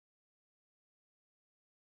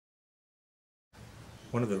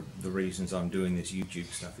One of the reasons I'm doing this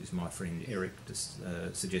YouTube stuff is my friend Eric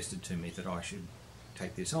suggested to me that I should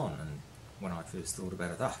take this on, and when I first thought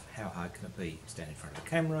about it, how hard can it be? Stand in front of the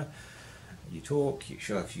camera, you talk, you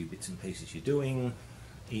show a few bits and pieces you're doing,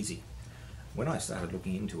 easy. When I started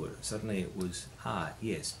looking into it, suddenly it was hard,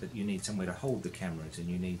 yes, but you need somewhere to hold the cameras, and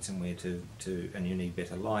you need somewhere and you need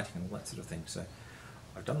better lighting and all that sort of thing. So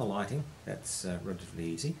I've done the lighting, that's relatively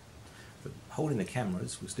easy, but holding the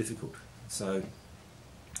cameras was difficult. So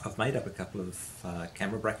I've made up a couple of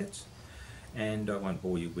camera brackets, and I won't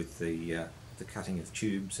bore you with the cutting of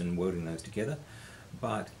tubes and welding those together,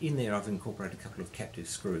 but in there I've incorporated a couple of captive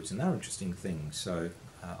screws, and they're interesting things. So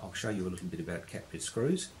I'll show you a little bit about captive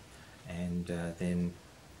screws, and then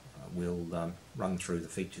we'll run through the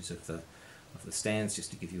features of the stands, just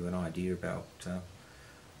to give you an idea about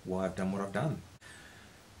why I've done what I've done.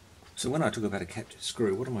 So when I talk about a captive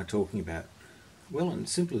screw, what am I talking about? Well, in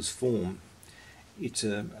simplest form, it's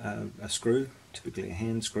a screw, typically a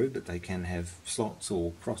hand screw, but they can have slots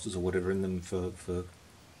or crosses or whatever in them for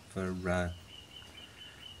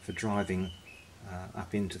driving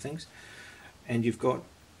up into things. And you've got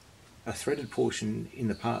a threaded portion in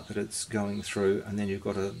the part that it's going through, and then you've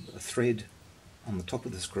got a thread on the top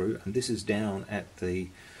of the screw, and this is down at the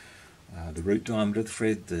root diameter of the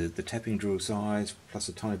thread, the tapping drill size, plus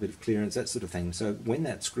a tiny bit of clearance, that sort of thing. So when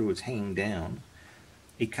that screw is hanging down,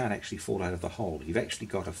 it can't actually fall out of the hole. You've actually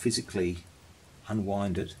got to physically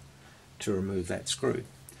unwind it to remove that screw,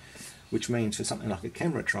 which means for something like a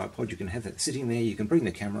camera tripod, you can have that sitting there, you can bring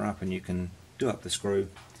the camera up and you can do up the screw,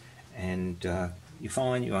 and you're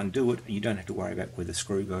fine, you undo it, and you don't have to worry about where the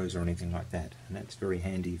screw goes or anything like that. And that's very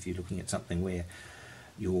handy if you're looking at something where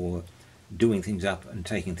you're doing things up and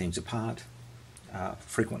taking things apart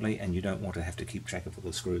frequently, and you don't want to have to keep track of all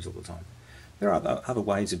the screws all the time. There are other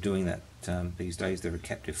ways of doing that these days. There are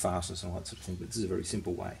captive fasteners and all that sort of thing, but this is a very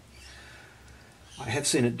simple way. I have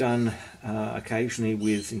seen it done occasionally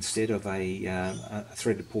with, instead of a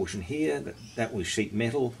threaded portion here, that was sheet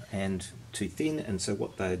metal and too thin, and so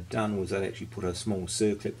what they'd done was they'd actually put a small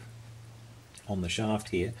circlip on the shaft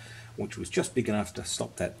here, which was just big enough to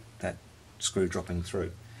stop that screw dropping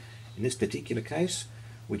through. In this particular case,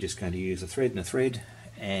 we're just going to use a thread and a thread,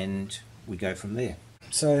 and we go from there.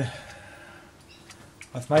 So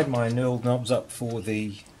I've made my knurled knobs up for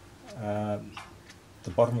the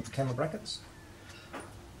bottom of the camera brackets.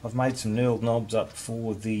 I've made some knurled knobs up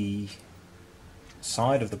for the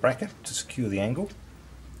side of the bracket to secure the angle.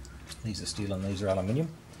 These are steel and these are aluminium.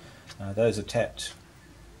 Those are tapped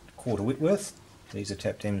 1/4 Whitworth. These are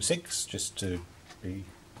tapped M6, just to be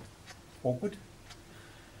awkward.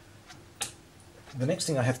 The next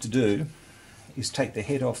thing I have to do is take the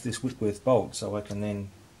head off this Whitworth bolt, so I can then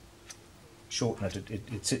shorten it.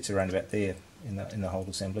 It sits around about there in the whole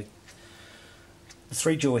assembly. The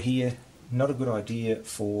 3-jaw here, not a good idea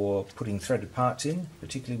for putting threaded parts in,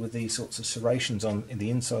 particularly with these sorts of serrations in the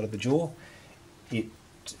inside of the jaw. It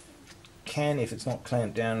can, if it's not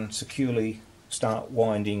clamped down securely, start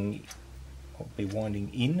winding, or be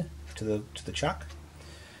winding in to the chuck.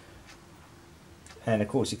 And of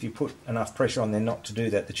course, if you put enough pressure on there not to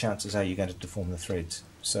do that, the chances are you're going to deform the threads.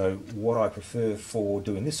 So what I prefer for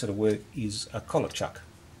doing this sort of work is a collet chuck.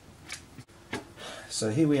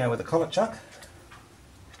 So here we are with a collet chuck.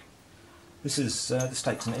 This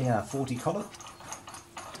takes an ER40 collet,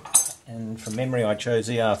 and from memory I chose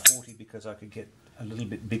ER40 because I could get a little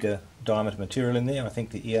bit bigger diameter material in there. I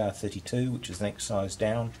think the ER32, which is the next size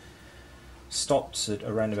down, stops at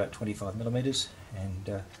around about 25mm,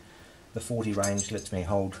 and the 40 range lets me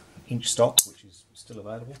hold inch stock, which is still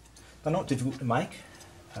available. They're not difficult to make.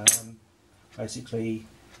 Basically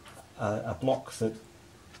a block that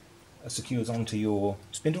secures onto your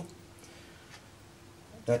spindle.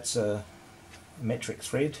 That's a metric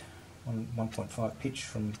thread, 1.5 pitch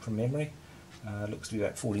from memory. Looks to be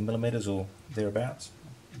about 40mm or thereabouts.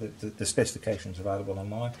 The specifications are available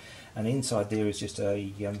online, and inside there is just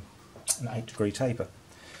an 8-degree taper.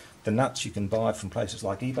 The nuts you can buy from places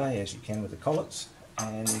like eBay, as you can with the collets,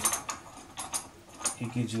 and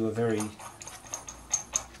it gives you a very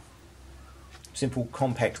simple,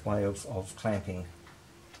 compact way of clamping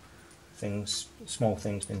things, small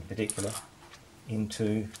things in particular,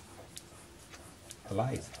 into a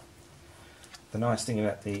lathe. The nice thing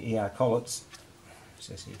about the ER collets,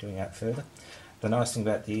 so you're doing that further, the nice thing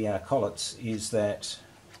about the ER collets is that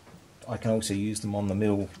I can also use them on the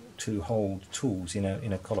mill to hold tools in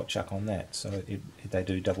a collet chuck on that, so they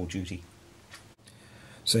do double duty.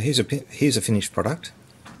 So here's a finished product.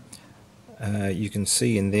 You can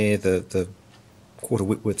see in there the 1/4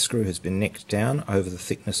 Whitworth screw has been necked down over the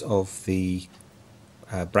thickness of the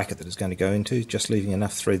bracket that it's going to go into, just leaving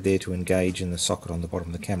enough thread there to engage in the socket on the bottom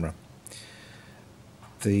of the camera.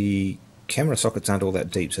 The camera sockets aren't all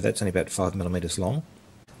that deep, so that's only about 5mm long.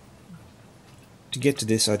 To get to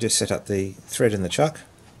this, I just set up the thread in the chuck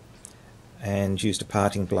and used a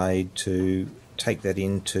parting blade to take that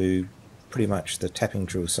into pretty much the tapping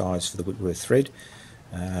drill size for the Whitworth thread,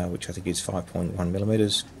 which I think is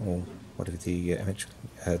 5.1mm, or whatever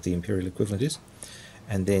the imperial equivalent is,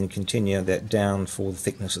 and then continue that down for the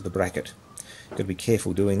thickness of the bracket. Got to be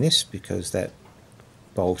careful doing this because that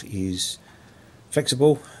bolt is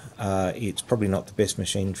flexible. It's probably not the best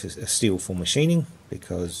steel for machining,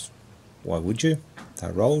 because why would you?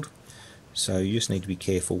 They're rolled, so you just need to be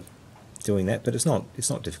careful doing that. But it's not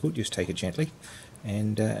difficult. Just take it gently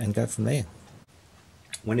and go from there.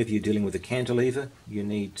 Whenever you're dealing with a cantilever, you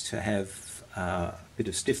need to have a bit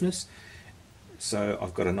of stiffness. So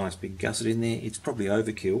I've got a nice big gusset in there. It's probably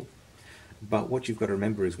overkill, but what you've got to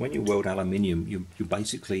remember is when you weld aluminium, you're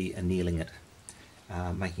basically annealing it,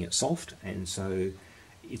 making it soft, and so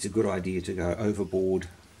it's a good idea to go overboard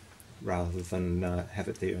rather than have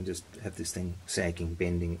it there and just have this thing sagging,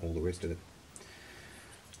 bending, all the rest of it.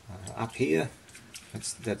 Up here,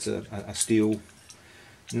 that's a steel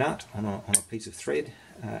nut on a piece of thread.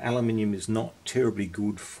 Aluminium is not terribly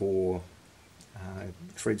good for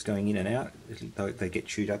threads going in and out. They get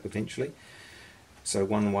chewed up eventually. So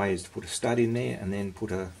one way is to put a stud in there and then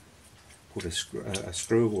put a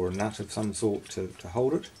screw or a nut of some sort to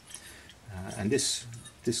hold it. And this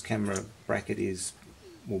camera bracket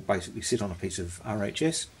will basically sit on a piece of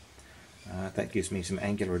RHS. That gives me some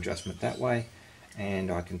angular adjustment that way,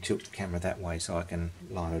 and I can tilt the camera that way so I can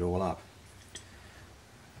line it all up.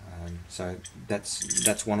 So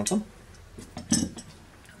that's one of them.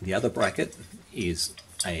 The other bracket is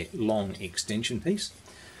a long extension piece.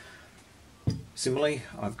 Similarly,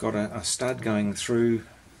 I've got a stud going through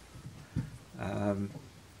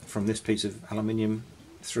from this piece of aluminium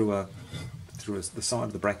through the side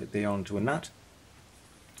of the bracket there onto a nut.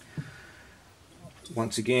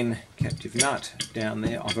 Once again, captive nut down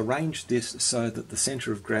there. I've arranged this so that the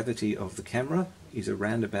centre of gravity of the camera is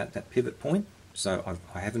around about that pivot point, so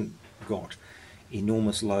I haven't got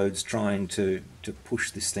enormous loads trying to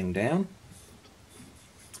push this thing down.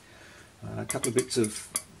 A couple of bits of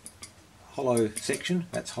hollow section,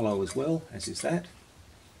 that's hollow as well, as is that,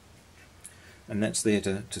 and that's there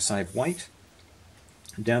to save weight.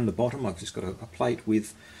 And down the bottom I've just got a plate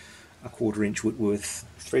with a 1/4 inch Whitworth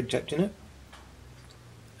thread tapped in it.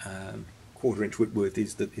 1/4 inch Whitworth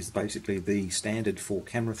is basically the standard for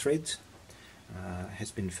camera threads,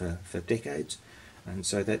 has been for decades, and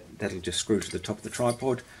so that'll just screw to the top of the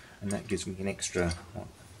tripod, and that gives me an extra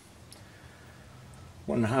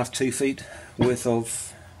 1.5 2 feet worth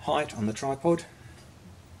of height on the tripod,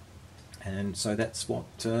 and so that's what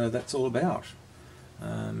that's all about.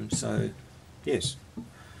 So yes,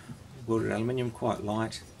 welded aluminium, quite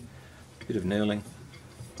light, bit of knurling,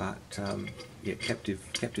 but yeah,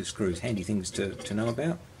 captive screws, handy things to know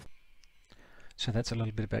about. So that's a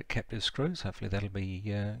little bit about captive screws. Hopefully that'll be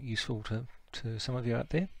useful to some of you out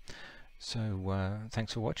there. So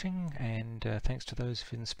thanks for watching, and thanks to those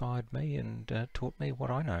who've inspired me and taught me what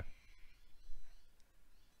I know.